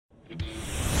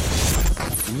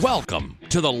Welcome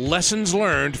to the Lessons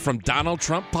Learned from Donald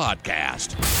Trump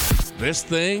podcast. This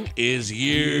thing is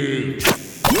huge.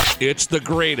 It's the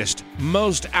greatest,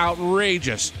 most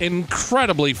outrageous,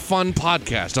 incredibly fun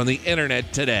podcast on the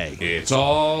internet today. It's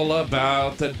all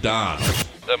about the Donald.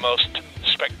 The most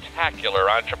spectacular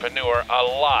entrepreneur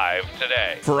alive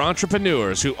today. For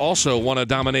entrepreneurs who also want to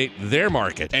dominate their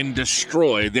market and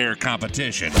destroy their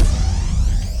competition.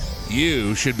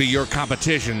 You should be your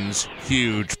competition's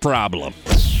huge problem.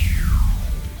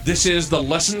 This is the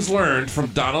Lessons Learned from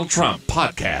Donald Trump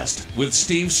podcast with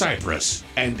Steve Cypress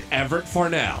and Everett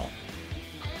Farnell.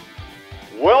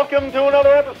 Welcome to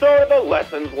another episode of the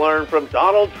Lessons Learned from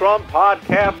Donald Trump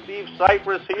podcast. Steve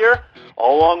Cypress here,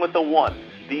 along with the one,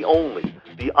 the only,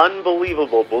 the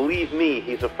unbelievable, believe me,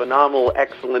 he's a phenomenal,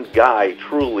 excellent guy,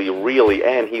 truly, really,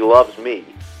 and he loves me.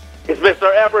 It's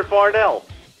Mr. Everett Farnell.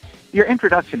 Your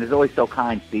introduction is always so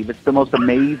kind, Steve. It's the most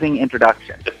amazing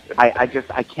introduction.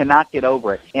 I cannot get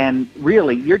over it. And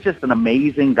really, you're just an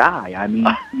amazing guy. I mean,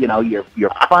 you know, you're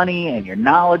funny and you're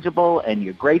knowledgeable and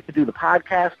you're great to do the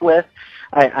podcast with.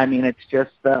 I mean, it's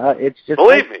just Believe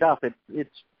great me. stuff.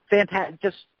 It's fantastic.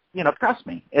 Just, you know, trust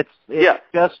me. It's Yeah.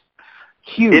 just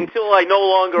huge. Until I no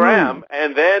longer am,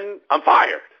 and then I'm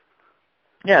fired.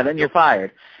 Yeah, then you're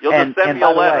fired. You'll just send me a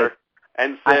by the way, letter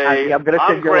and say, I'm gonna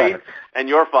send you a great, letter. and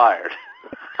you're fired.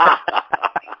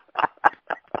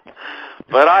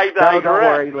 But I don't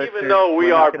worry, digress. listeners. Even though we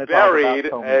We're not are gonna talk about buried,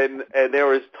 Comey. and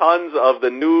there is tons of the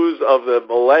news of the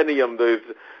millennium,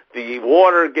 the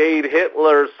Watergate,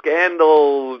 Hitler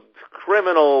scandal,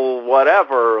 criminal,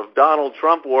 whatever, of Donald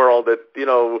Trump world that, you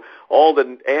know, all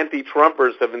the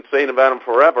anti-Trumpers have been saying about him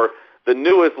forever. The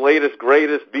newest, latest,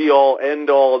 greatest, be-all,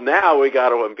 end-all, now we got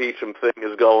to impeach him thing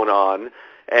is going on.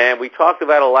 And we talked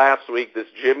about it last week, this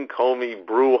Jim Comey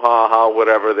brouhaha,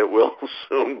 whatever, that will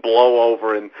soon blow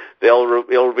over, and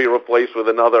it'll be replaced with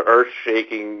another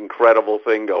earth-shaking, incredible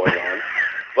thing going on.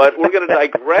 But we're going to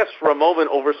digress for a moment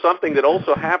over something that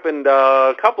also happened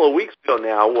a couple of weeks ago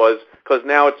now, because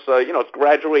now it's, it's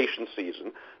graduation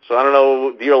season. So I don't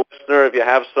know, dear listener, if you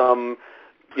have some,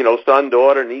 son,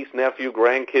 daughter, niece, nephew,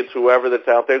 grandkids, whoever that's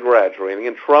out there graduating,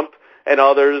 and Trump and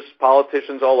others,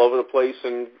 politicians all over the place,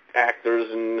 and actors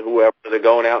and whoever, they're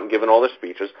going out and giving all their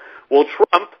speeches. Well,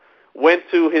 Trump went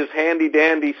to his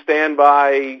handy-dandy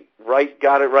standby,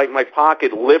 got it right in my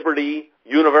pocket, Liberty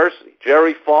University,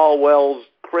 Jerry Falwell's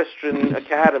Christian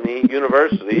Academy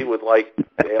University, with 5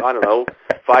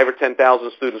 or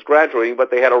 10,000 students graduating,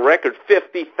 but they had a record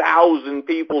 50,000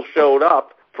 people showed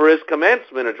up for his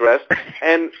commencement address.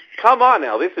 And come on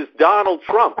now, this is Donald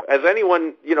Trump. Has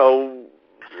anyone,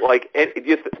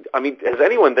 has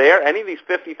anyone there, any of these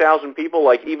 50,000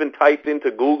 people, even typed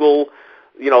into Google,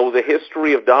 the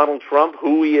history of Donald Trump,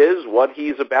 who he is, what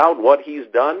he's about, what he's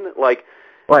done? He's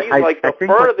the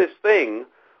furthest thing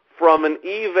from an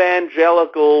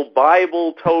evangelical,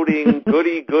 Bible-toting,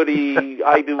 goody-goody,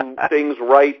 I do things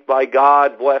right by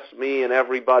God, bless me and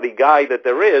everybody guy that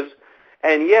there is.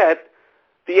 And yet,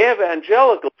 the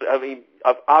evangelicals,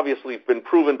 obviously been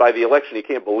proven by the election, you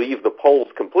can't believe the polls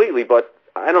completely, but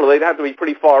I don't know, they'd have to be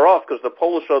pretty far off, because the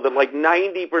polls show that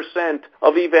 90%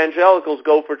 of evangelicals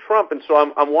go for Trump. And so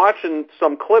I'm watching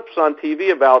some clips on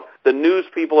TV about the news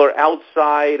people are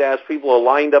outside as people are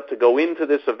lined up to go into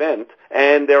this event,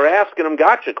 and they're asking them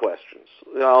gotcha questions.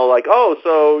 Oh,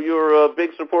 so you're a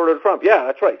big supporter of Trump. Yeah,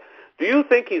 that's right. Do you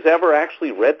think he's ever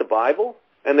actually read the Bible?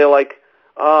 And they're like,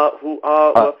 here's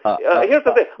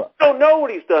the thing. I don't know what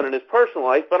he's done in his personal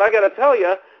life, but I got to tell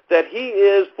you that he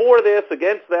is for this,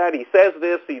 against that, he says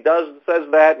this, says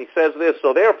that, and he says this,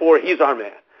 so therefore he's our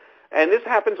man. And this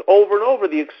happens over and over,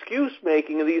 the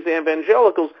excuse-making of these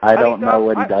evangelicals. I don't know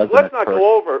what he does. Let's not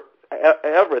go over,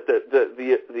 Everett,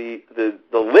 the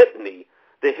litany,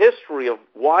 the history of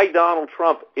why Donald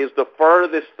Trump is the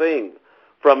furthest thing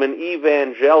from an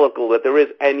evangelical that there is,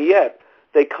 and yet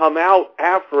they come out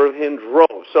after him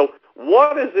droves. So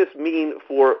what does this mean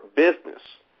for business?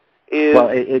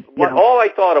 All I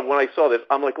thought of when I saw this,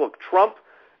 I'm like, look, Trump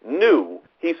knew.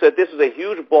 He said, this is a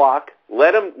huge block.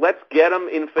 Let's get him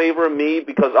in favor of me,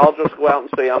 because I'll just go out and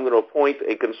say I'm going to appoint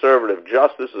a conservative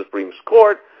justice of the Supreme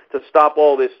Court to stop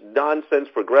all this nonsense,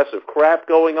 progressive crap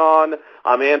going on.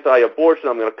 I'm anti-abortion.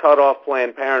 I'm going to cut off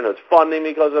Planned Parenthood's funding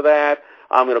because of that.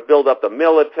 I'm going to build up the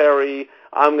military.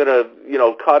 I'm going to,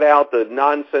 cut out the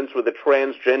nonsense with the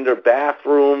transgender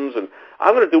bathrooms, and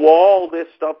I'm going to do all this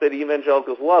stuff that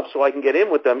evangelicals love so I can get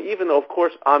in with them, even though, of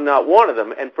course, I'm not one of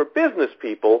them. And for business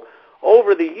people,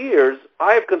 over the years,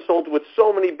 I have consulted with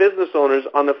so many business owners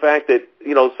on the fact that,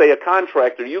 say a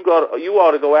contractor, you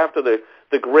ought to go after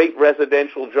the great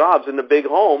residential jobs in the big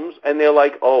homes, and they're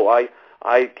like, oh,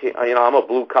 I'm a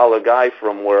blue-collar guy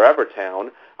from wherever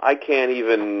town. I shouldn't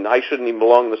even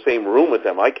belong in the same room with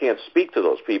them. I can't speak to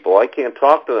those people. I can't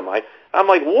talk to them. I'm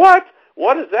like, what?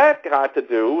 What has that got to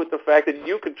do with the fact that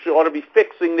you ought to be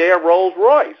fixing their Rolls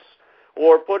Royce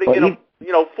or putting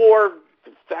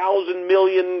 4,000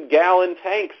 million gallon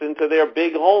tanks into their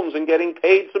big homes and getting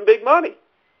paid some big money?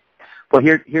 Well,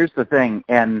 here's the thing,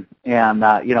 and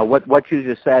what you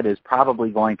just said is probably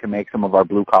going to make some of our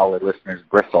blue collar listeners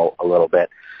bristle a little bit,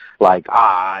 like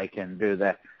I can do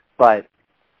that, but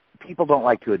people don't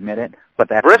like to admit it. But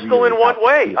that's bristle really in what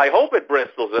way? I hope it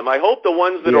bristles them. I hope the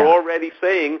ones that are already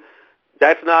saying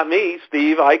that's not me,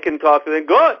 Steve, I can talk to them,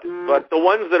 good. But the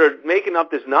ones that are making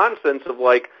up this nonsense of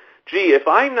like, gee, if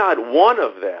I'm not one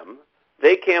of them,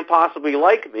 they can't possibly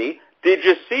like me. Did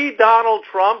you see Donald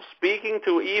Trump speaking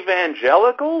to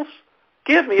evangelicals?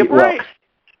 Give me a break.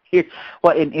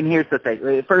 Well, and here's the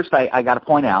thing. First, I got to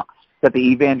point out that the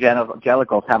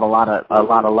evangelicals have a lot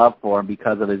of love for him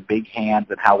because of his big hands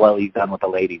and how well he's done with the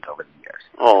ladies over the years.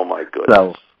 Oh my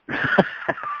goodness.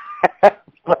 So,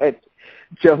 but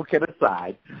joking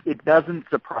aside, it doesn't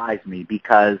surprise me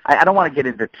because I don't want to get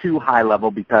into too high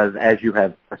level because, as you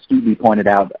have astutely pointed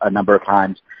out a number of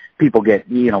times, people get,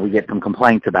 we get some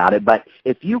complaints about it. But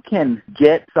if you can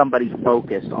get somebody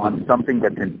focused on something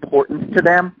that's important to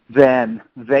them, then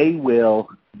they will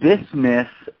dismiss,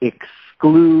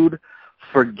 exclude,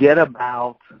 forget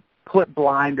about, put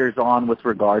blinders on with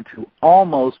regard to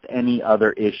almost any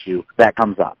other issue that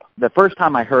comes up. The first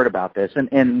time I heard about this,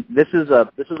 and this is a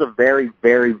very,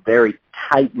 very, very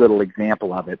tight little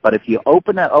example of it, but if you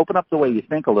open up the way you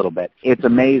think a little bit, it's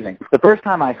amazing. The first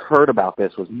time I heard about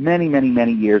this was many, many,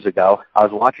 many years ago. I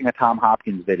was watching a Tom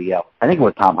Hopkins video. I think it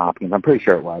was Tom Hopkins. I'm pretty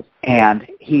sure it was. And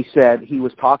he said he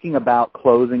was talking about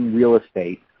closing real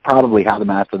estate, probably how to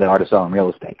master the art of selling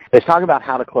real estate. He's talking about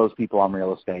how to close people on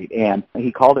real estate, and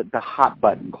he called it the hot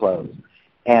button close.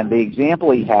 And the example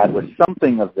he had was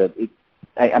something of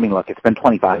look, it's been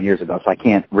 25 years ago, so I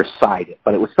can't recite it,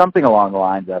 but it was something along the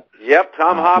lines of... Yep,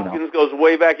 Tom Hopkins goes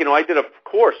way back. I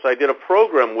did a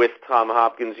program with Tom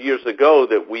Hopkins years ago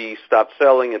that we stopped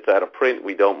selling. It's out of print.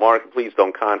 We don't market. Please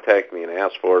don't contact me and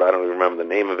ask for it. I don't even remember the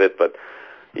name of it, but...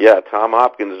 yeah, Tom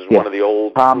Hopkins is one of the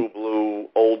old true blue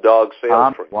old dog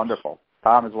sales trainers. Wonderful.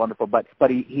 Tom is wonderful. But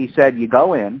he said you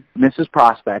go in, Mrs.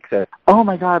 Prospect said, oh,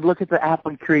 my God, look at the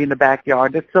apple tree in the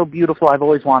backyard. It's so beautiful. I've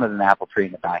always wanted an apple tree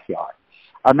in the backyard.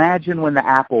 Imagine when the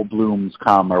apple blooms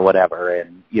come or whatever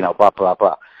and, blah, blah,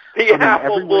 blah. The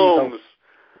apple blooms.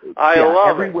 I love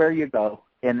it. Everywhere you go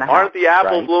in the house. Aren't the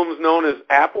apple blooms known as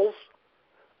apples?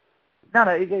 No,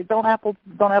 don't apple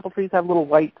trees have little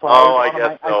white flowers? Oh, I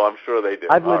guess so. I'm sure they do.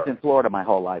 I've lived in Florida my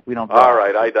whole life. We don't. All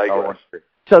right, I digress.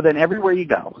 So then everywhere you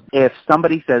go, if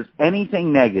somebody says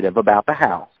anything negative about the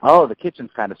house, oh, the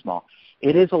kitchen's kind of small.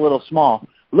 It is a little small.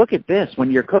 Look at this.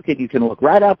 When you're cooking, you can look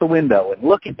right out the window and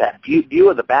look at that view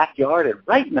of the backyard, and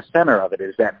right in the center of it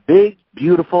is that big,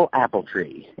 beautiful apple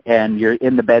tree, and you're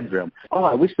in the bedroom. Oh,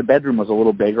 I wish the bedroom was a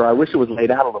little bigger. I wish it was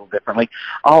laid out a little differently.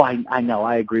 Oh, I know.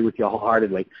 I agree with you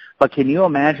wholeheartedly. But can you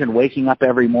imagine waking up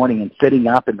every morning and sitting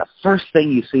up, and the first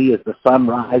thing you see is the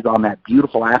sunrise on that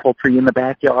beautiful apple tree in the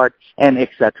backyard, and et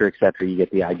cetera, et cetera. You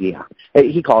get the idea.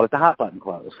 He called it the hot button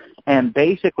close. And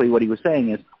basically what he was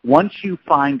saying is once you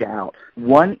find out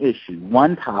one issue,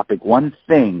 one topic, one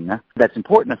thing that's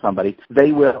important to somebody,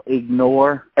 they will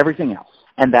ignore everything else.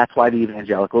 And that's why the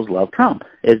evangelicals love Trump,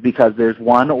 is because there's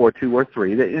one or two or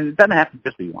three, it doesn't have to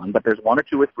just be one, but there's one or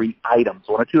two or three items,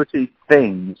 one or two or three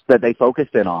things that they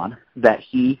focused in on that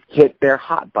he hit their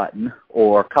hot button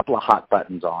or a couple of hot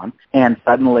buttons on, and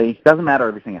suddenly, doesn't matter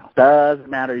everything else. Doesn't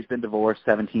matter he's been divorced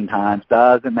 17 times.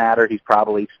 Doesn't matter he's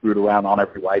probably screwed around on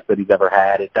every wife that he's ever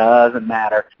had. It doesn't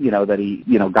matter, that he,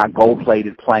 got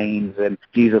gold-plated planes and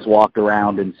Jesus walked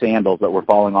around in sandals that were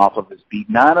falling off of his feet.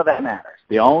 None of that matters.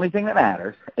 The only thing that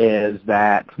matters is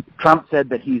that Trump said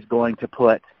that he's going to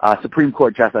put a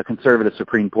conservative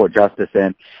Supreme Court justice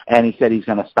in, and he said he's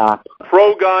going to stop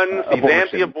pro-guns, he's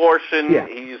anti-abortion,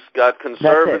 he's got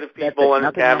conservative people in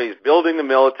the cabinet, he's building the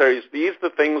military. These are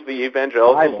the things the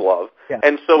evangelicals love. Yeah.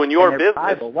 And so in your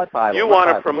business, you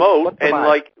want to promote,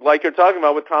 and like you're talking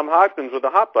about with Tom Hopkins with the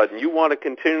hot button, you want to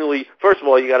continually, first of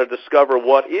all, you got to discover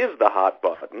what is the hot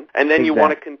button, and then you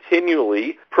want to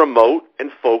continually promote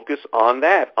and focus on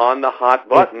that, on the hot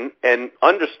button, and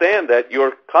understand that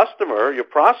your customer, your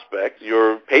prospect,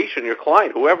 your patient, your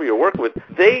client, whoever you're working with,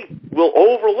 they will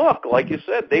overlook, like you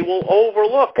said, they will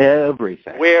overlook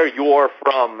everything, where you're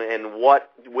from and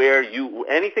what where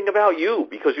anything about you,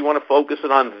 because you want to focus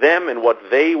it on them and what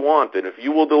they want. And if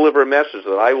you will deliver a message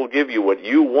that I will give you what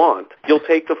you want, you'll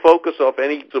take the focus off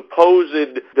any supposed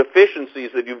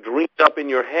deficiencies that you've dreamed up in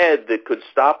your head that could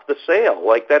stop the sale.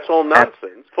 Like, that's all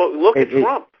nonsense. Look at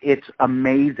Trump. It's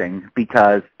amazing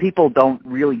because people don't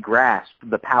really grasp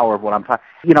the power of what I'm talking.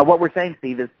 You know, what we're saying,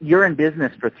 Steve, is you're in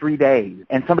business for 3 days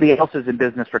and somebody else is in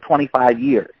business for 25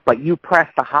 years, but you press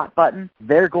the hot button,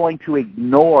 they're going to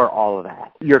ignore all of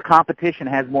that. Your competition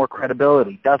has more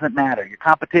credibility, doesn't matter. Your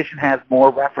competition has more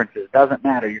references, doesn't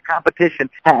matter. Your competition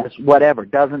has whatever,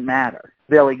 doesn't matter.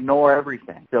 They'll ignore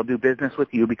everything. They'll do business with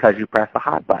you because you press the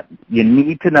hot button. You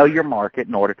need to know your market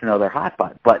in order to know their hot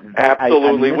button. But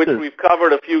absolutely, which we've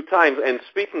covered a few times. And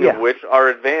speaking of which, our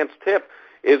advanced tip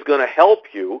is going to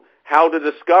help you how to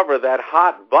discover that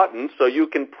hot button so you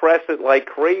can press it like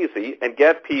crazy and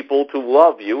get people to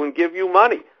love you and give you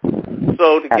money.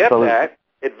 So to get that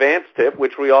advanced tip,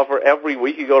 which we offer every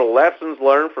week, you go to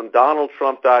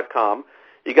lessonslearnedfromdonaldtrump.com.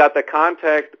 You got the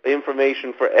contact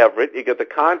information for Everett. You got the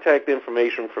contact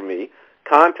information for me.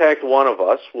 Contact one of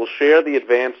us. We'll share the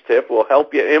advanced tip. We'll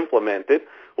help you implement it.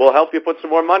 We'll help you put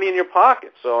some more money in your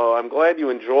pocket. So I'm glad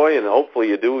you enjoy, and hopefully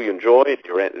you do. You enjoy it.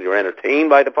 You're entertained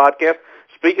by the podcast.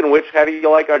 Speaking of which, how do you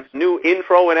like our new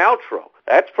intro and outro?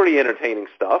 That's pretty entertaining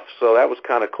stuff, so that was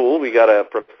kind of cool. We got a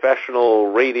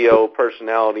professional radio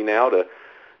personality now to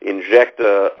inject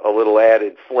a little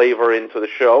added flavor into the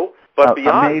show. But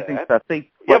beyond amazing that, stuff. See,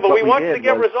 but we wanted to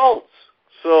get results.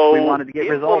 So we wanted to get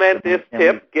implement this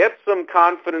tip, get some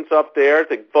confidence up there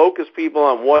to focus people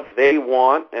on what they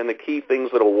want and the key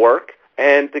things that will work.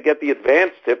 And to get the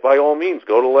advanced tip, by all means,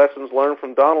 go to Lessons Learned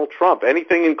from Donald Trump.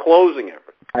 Anything in closing,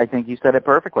 Everett? I think you said it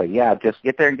perfectly. Yeah, just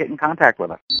get there and get in contact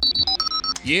with us.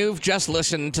 You've just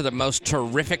listened to the most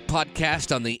terrific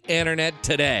podcast on the internet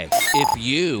today. If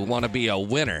you want to be a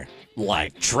winner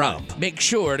like Trump, make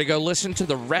sure to go listen to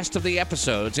the rest of the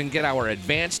episodes and get our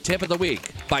advanced tip of the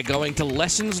week by going to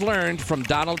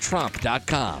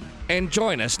lessonslearnedfromdonaldtrump.com. And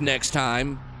join us next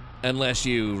time, unless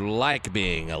you like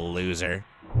being a loser.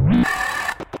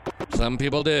 Some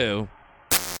people do.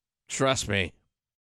 Trust me.